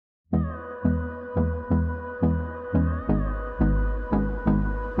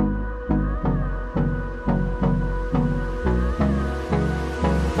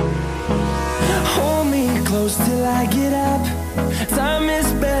close till I get up. Time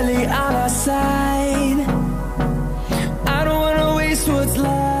is barely on our side. I don't wanna waste what's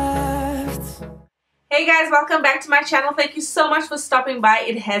left. Hey guys, welcome back to my channel. Thank you so much for stopping by.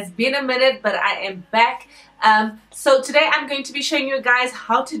 It has been a minute, but I am back. So today I'm going to be showing you guys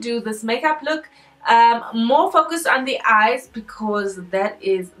how to do this makeup look. More focused on the eyes because that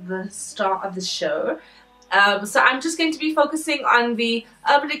is the star of the show. So I'm just going to be focusing on the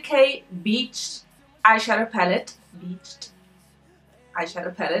Urban Decay Beached eyeshadow palette.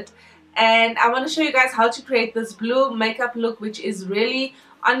 And I want to show you guys how to create this blue makeup look, which is really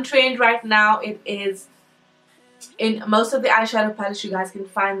on trend right now. It is in most of the eyeshadow palettes. You guys can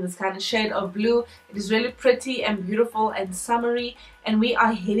find this kind of shade of blue. It is really pretty and beautiful and summery, and we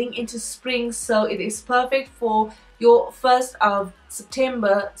are heading into spring, so it is perfect for your 1st of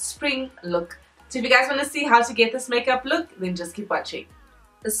September spring look. So if you guys want to see how to get this makeup look, then just keep watching.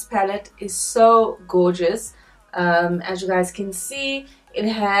 This palette is so gorgeous. As you guys can see, it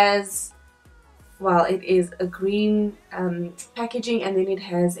has, well, it is a green packaging, and then it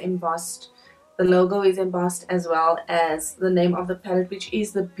has embossed, the logo is embossed, as well as the name of the palette, which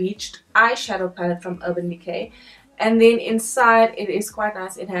is the Beached Eyeshadow Palette from Urban Decay. And then inside it is quite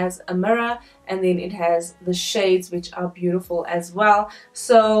nice. It has a mirror, and then it has the shades, which are beautiful as well.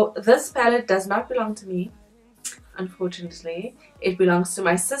 So this palette does not belong to me, unfortunately. It belongs to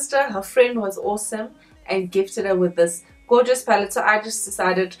my sister. Her friend was awesome and gifted her with this gorgeous palette, so I just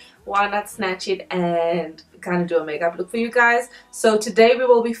decided why not snatch it and kind of do a makeup look for you guys. So today we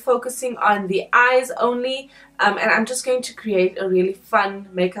will be focusing on the eyes only, and I'm just going to create a really fun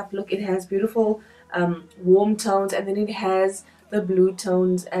makeup look. It has beautiful warm tones, and then it has the blue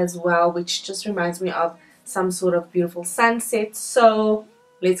tones as well, which just reminds me of some sort of beautiful sunset. So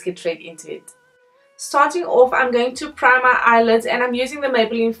let's get straight into it. Starting off, I'm going to prime my eyelids, and I'm using the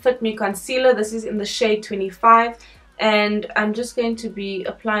Maybelline Fit Me concealer. This is in the shade 25, and I'm just going to be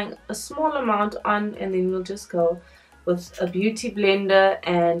applying a small amount on, and then we'll just go with a beauty blender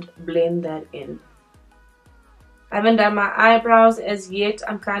and blend that in. I haven't done my eyebrows as yet.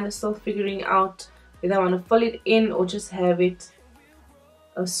 I'm kind of still figuring out whether I want to fill it in or just have it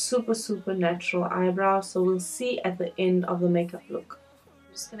a super natural eyebrow. So we'll see at the end of the makeup look.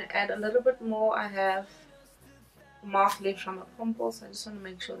 I'm just going to add a little bit more. I have a mark left from a pimple, so I just want to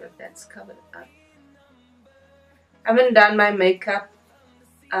make sure that that's covered up. I haven't done my makeup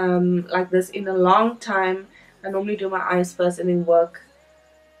like this in a long time. I normally do my eyes first and then work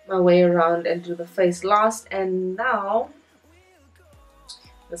my way around and do the face last. And now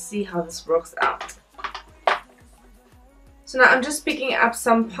let's see how this works out. So now I'm just picking up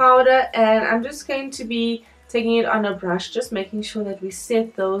some powder, and I'm just going to be taking it on a brush, just making sure that we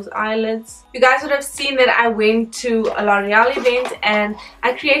set those eyelids. You guys would have seen that I went to a L'Oreal event and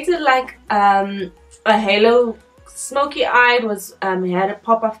I created like a halo smoky eye. It was had a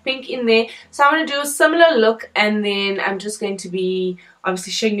pop of pink in there, so I'm going to do a similar look, and then I'm just going to be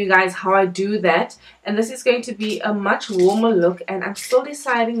obviously showing you guys how I do that. And this is going to be a much warmer look, and I'm still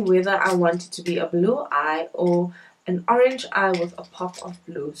deciding whether I want it to be a blue eye or an orange eye with a pop of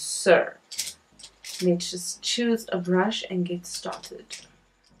blue. So let's just choose a brush and get started.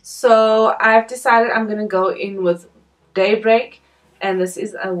 So I've decided I'm going to go in with Daybreak, and this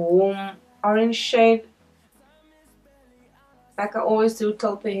is a warm orange shade. Like I always do,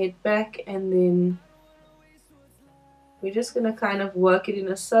 tilt the head back, and then we're just going to kind of work it in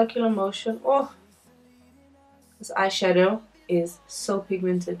a circular motion. Oh, this eyeshadow is so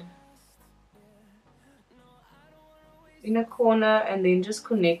pigmented. In a corner, and then just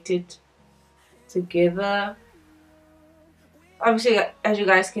connect it together. Obviously, as you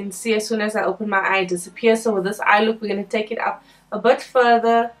guys can see, as soon as I open my eye, it disappears. So with this eye look, we're going to take it up a bit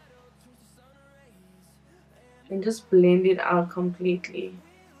further and just blend it out completely.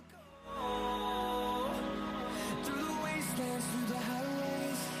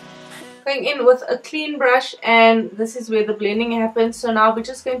 Going in with a clean brush, and this is where the blending happens. So now we're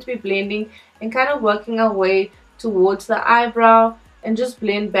just going to be blending and kind of working our way towards the eyebrow and just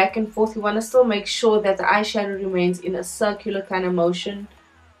blend back and forth. You want to still make sure that the eyeshadow remains in a circular kind of motion.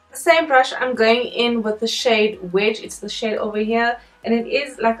 The same brush, I'm going in with the shade Wedge. It's the shade over here, and it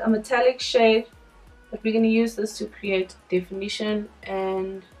is like a metallic shade, but we're going to use this to create definition.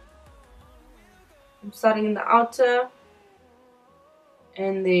 And I'm starting in the outer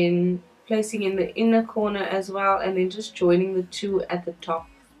and then placing in the inner corner as well, and then just joining the two at the top.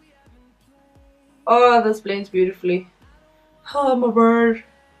 Oh, this blends beautifully. Oh, my bird.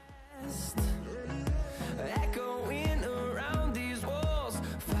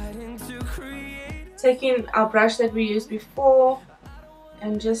 Taking our brush that we used before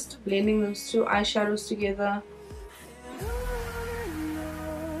and just blending those two eyeshadows together.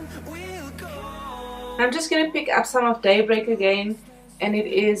 I'm just going to pick up some of Daybreak again, and it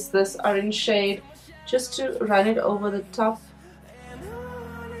is this orange shade, just to run it over the top.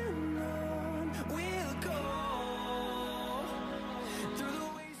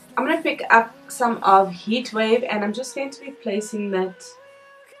 I'm going to pick up some of Heat Wave, and I'm just going to be placing that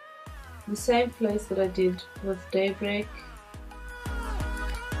the same place that I did with Daybreak.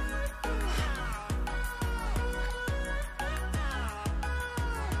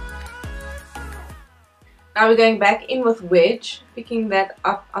 Now we're going back in with Wedge, picking that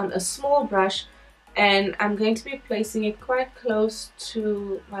up on a small brush, and I'm going to be placing it quite close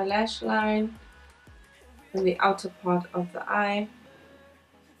to my lash line and the outer part of the eye,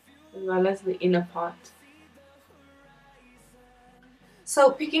 as well as the inner part.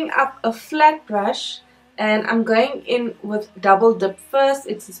 So picking up a flat brush, and I'm going in with Double Dip first.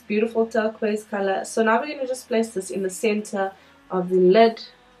 It's this beautiful turquoise color. So now we're going to just place this in the center of the lid.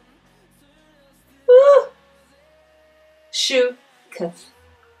 Woo! Shooketh.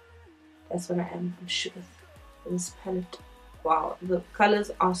 That's what I am. I'm shooketh. This palette. Wow, the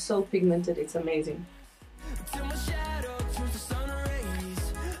colors are so pigmented. It's amazing.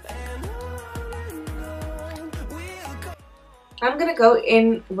 I'm gonna go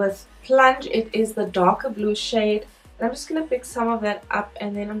in with Plunge. It is the darker blue shade. And I'm just gonna pick some of that up,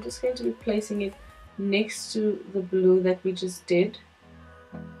 and then I'm just going to be placing it next to the blue that we just did.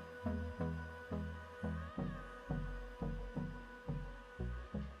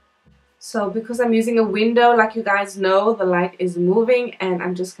 So because I'm using a window, like you guys know, the light is moving, and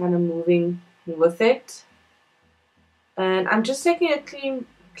I'm just kind of moving with it. And I'm just taking a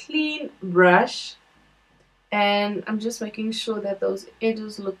clean brush, and I'm just making sure that those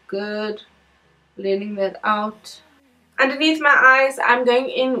edges look good, blending that out. Underneath my eyes, I'm going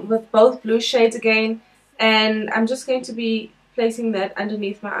in with both blue shades again, and I'm just going to be placing that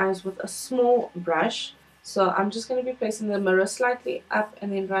underneath my eyes with a small brush. So I'm just going to be placing the mirror slightly up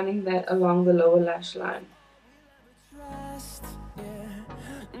and then running that along the lower lash line.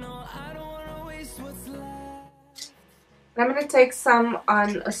 I'm going to take some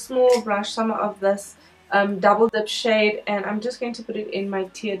on a small brush, some of this Double Dip shade, and I'm just going to put it in my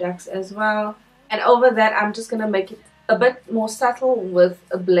tear ducts as well. And over that, I'm just going to make it a bit more subtle with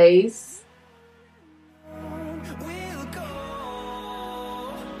a Blaze.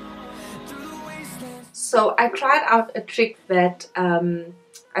 So I tried out a trick that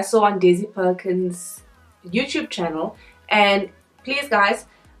I saw on Desi Perkins' YouTube channel, and please guys,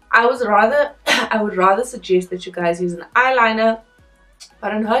 I would rather suggest that you guys use an eyeliner,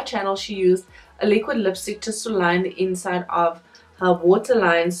 but on her channel she used a liquid lipstick just to line the inside of her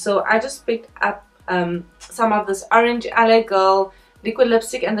waterline. So I just picked up some of this orange LA Girl liquid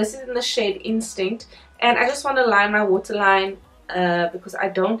lipstick, and this is in the shade Instinct, and I just want to line my waterline because I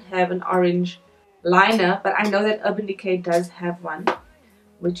don't have an orange liner, but I know that Urban Decay does have one,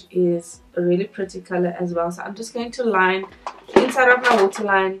 which is a really pretty color as well. So I'm just going to line the inside of my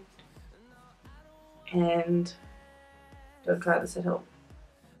waterline, and don't try this at home.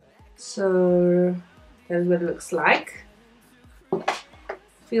 So that's what it looks like.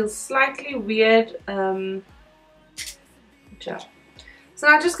 Feels slightly weird. So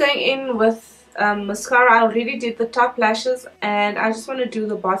now just going in with mascara. I already did the top lashes, and I just want to do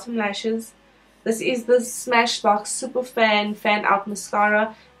the bottom lashes. This is the Smashbox Super Fan Out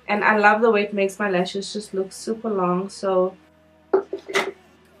Mascara, and I love the way it makes my lashes just look super long. So,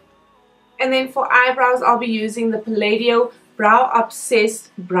 and then for eyebrows, I'll be using the Palladio Brow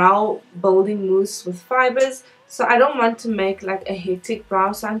Obsessed Brow Building Mousse with fibers. So I don't want to make like a hectic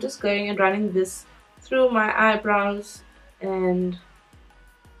brow, so I'm just going and running this through my eyebrows, and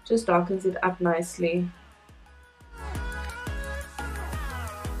just darkens it up nicely.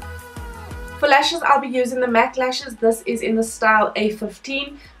 For lashes, I'll be using the MAC lashes. This is in the style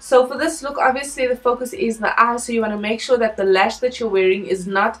A15. So for this look, obviously the focus is the eye, so you want to make sure that the lash that you're wearing is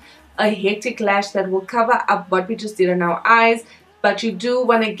not a hectic lash that will cover up what we just did on our eyes, but you do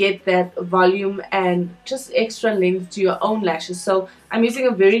want to get that volume and just extra length to your own lashes. So I'm using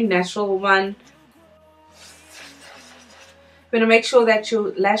a very natural one. You want to make sure that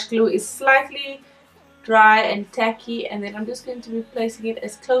your lash glue is slightly dry and tacky, and then I'm just going to be placing it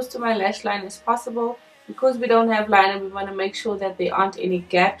as close to my lash line as possible. Because we don't have liner, we want to make sure that there aren't any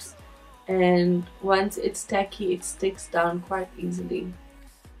gaps, and once it's tacky it sticks down quite easily.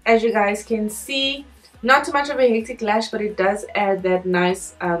 As you guys can see, not too much of a hectic lash, but it does add that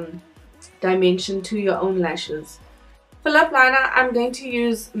nice dimension to your own lashes. For lip liner, I'm going to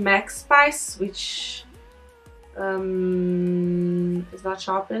use MAC Spice, which is not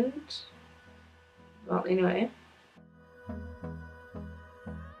sharpened. Well, anyway.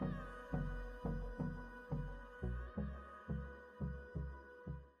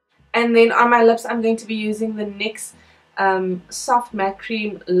 And then on my lips, I'm going to be using the NYX soft matte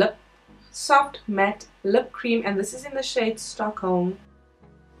lip cream, and this is in the shade Stockholm.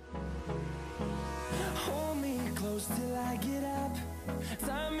 Hold me close till I get up.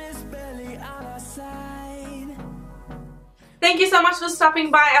 Time is barely on our side. Thank you so much for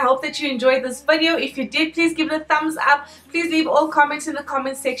stopping by. I hope that you enjoyed this video. If you did, please give it a thumbs up. Please leave all comments in the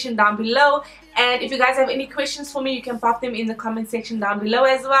comment section down below. And if you guys have any questions for me, you can pop them in the comment section down below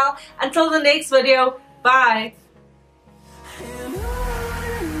as well. Until the next video, bye. And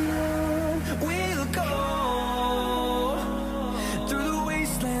on we'll go through the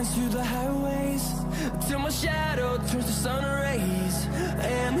wastelands, through the highways, till my shadow turns to sun.